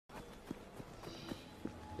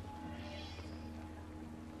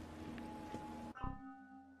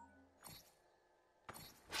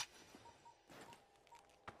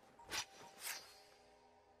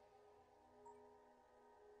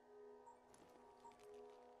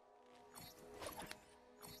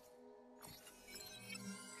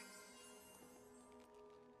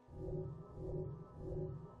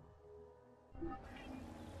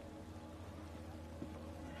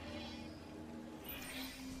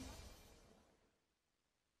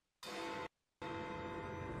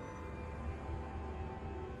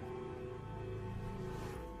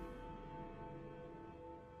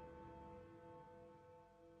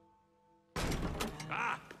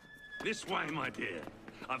This way, my dear.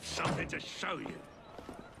 I've something to show you.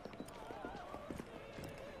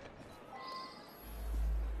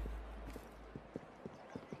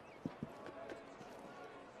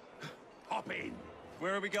 Hop in.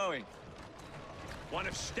 Where are we going? One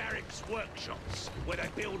of Starrick's workshops, where they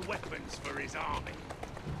build weapons for his army.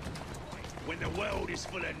 When the world is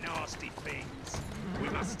full of nasty things, we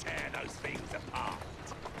must tear those things apart.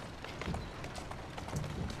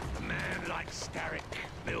 A man like Starrick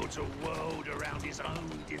builds a world around his own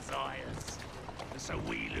desires. And so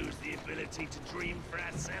we lose the ability to dream for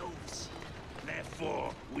ourselves.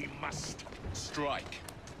 Therefore, we must strike.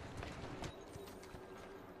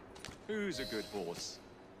 Who's a good horse?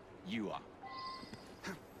 You are.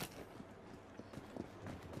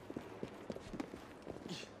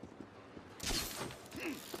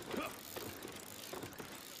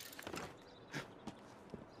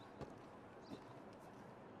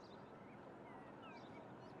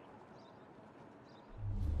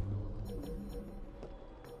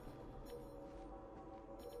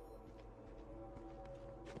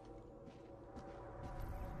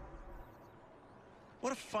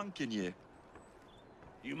 What a funk in you.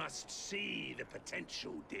 You must see the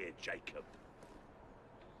potential, dear Jacob.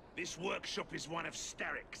 This workshop is one of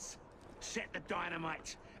Starrick's. Set the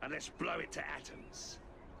dynamite and let's blow it to atoms.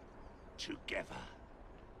 Together.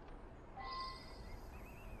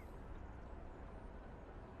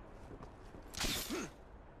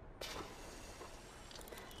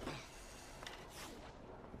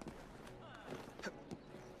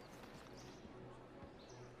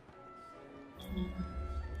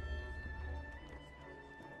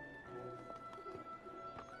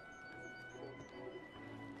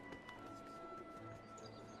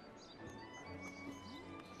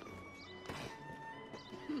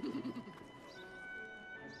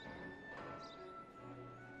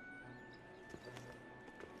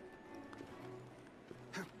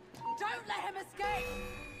 Don't let him escape!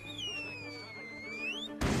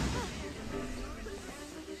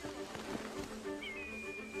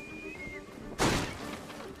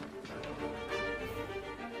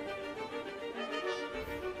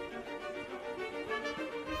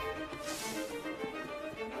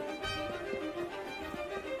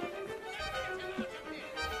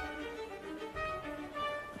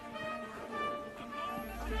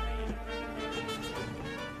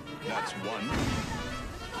 That's one.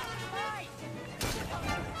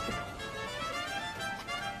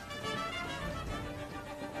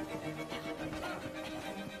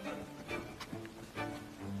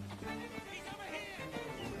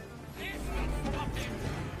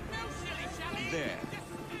 There.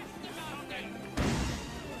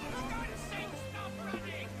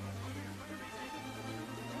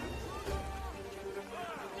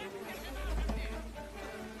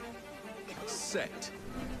 Set.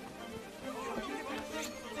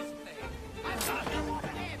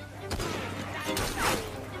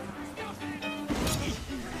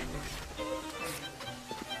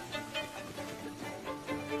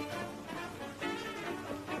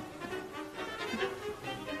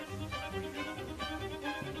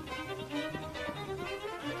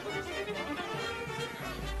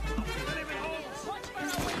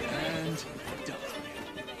 And done.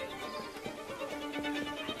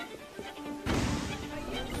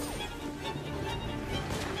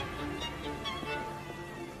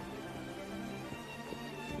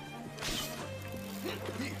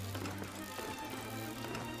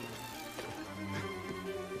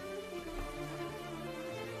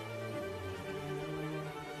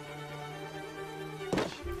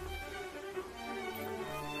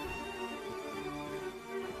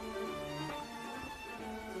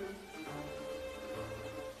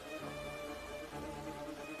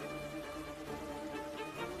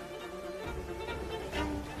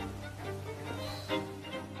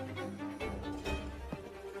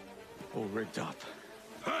 All rigged up.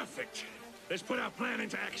 Perfect. Let's put our plan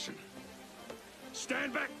into action.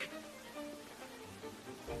 Stand back.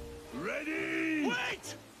 Ready?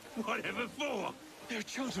 Wait! Whatever for? There are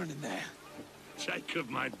children in there. Jacob,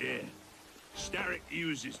 my dear. Starrick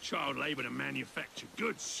uses child labor to manufacture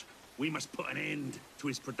goods. We must put an end to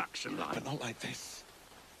his production line. But not like this.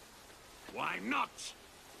 Why not?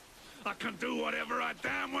 I can do whatever I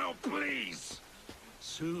damn well please.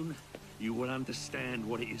 Soon, you will understand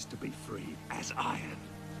what it is to be free as iron.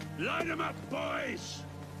 Line them up, boys!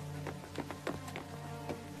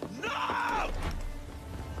 No!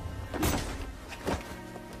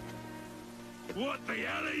 What the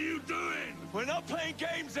hell are you doing? We're not playing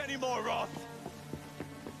games anymore, Roth!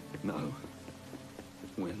 No,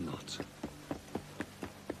 we're not.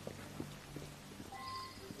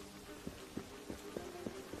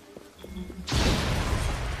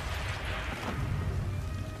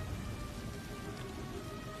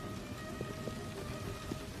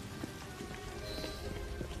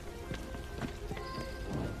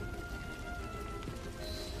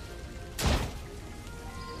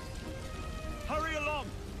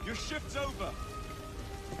 Your shift's over!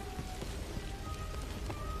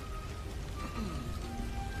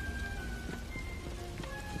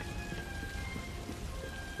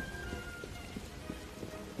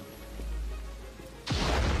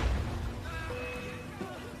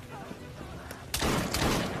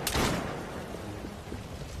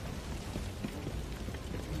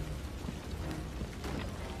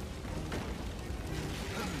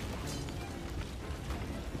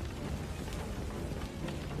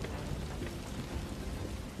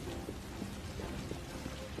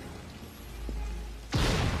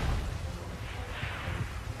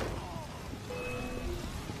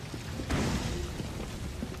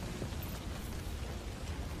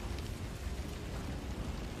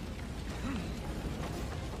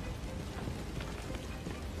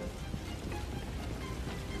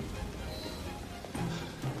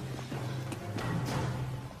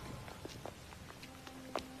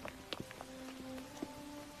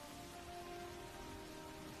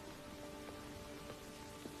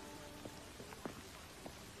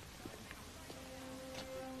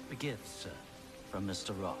 A gift, sir, from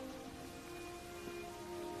Mr. Roth.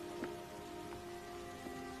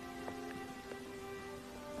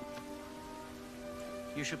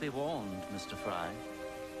 You should be warned, Mr. Fry,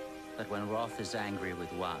 that when Roth is angry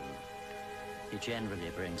with one, he generally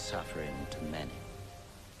brings suffering to many.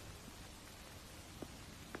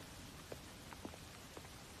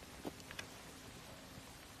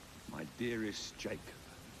 My dearest Jacob,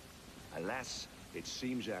 alas, it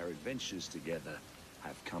seems our adventures together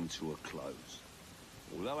have come to a close.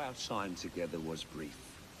 Although our time together was brief,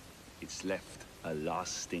 it's left a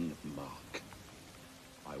lasting mark.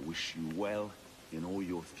 I wish you well in all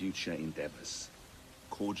your future endeavors.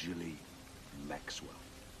 Cordially, Maxwell.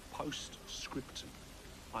 Postscriptum.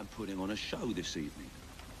 I'm putting on a show this evening.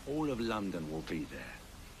 All of London will be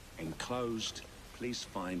there. Enclosed, please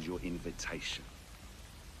find your invitation.